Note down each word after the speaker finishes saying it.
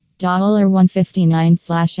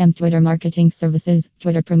$159/M Twitter Marketing Services,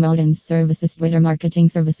 Twitter Promotons Services, Twitter Marketing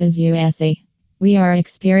Services USA. We are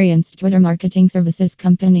experienced Twitter marketing services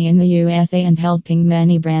company in the USA and helping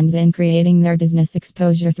many brands in creating their business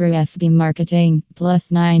exposure through FB marketing.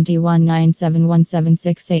 +91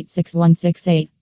 97176866168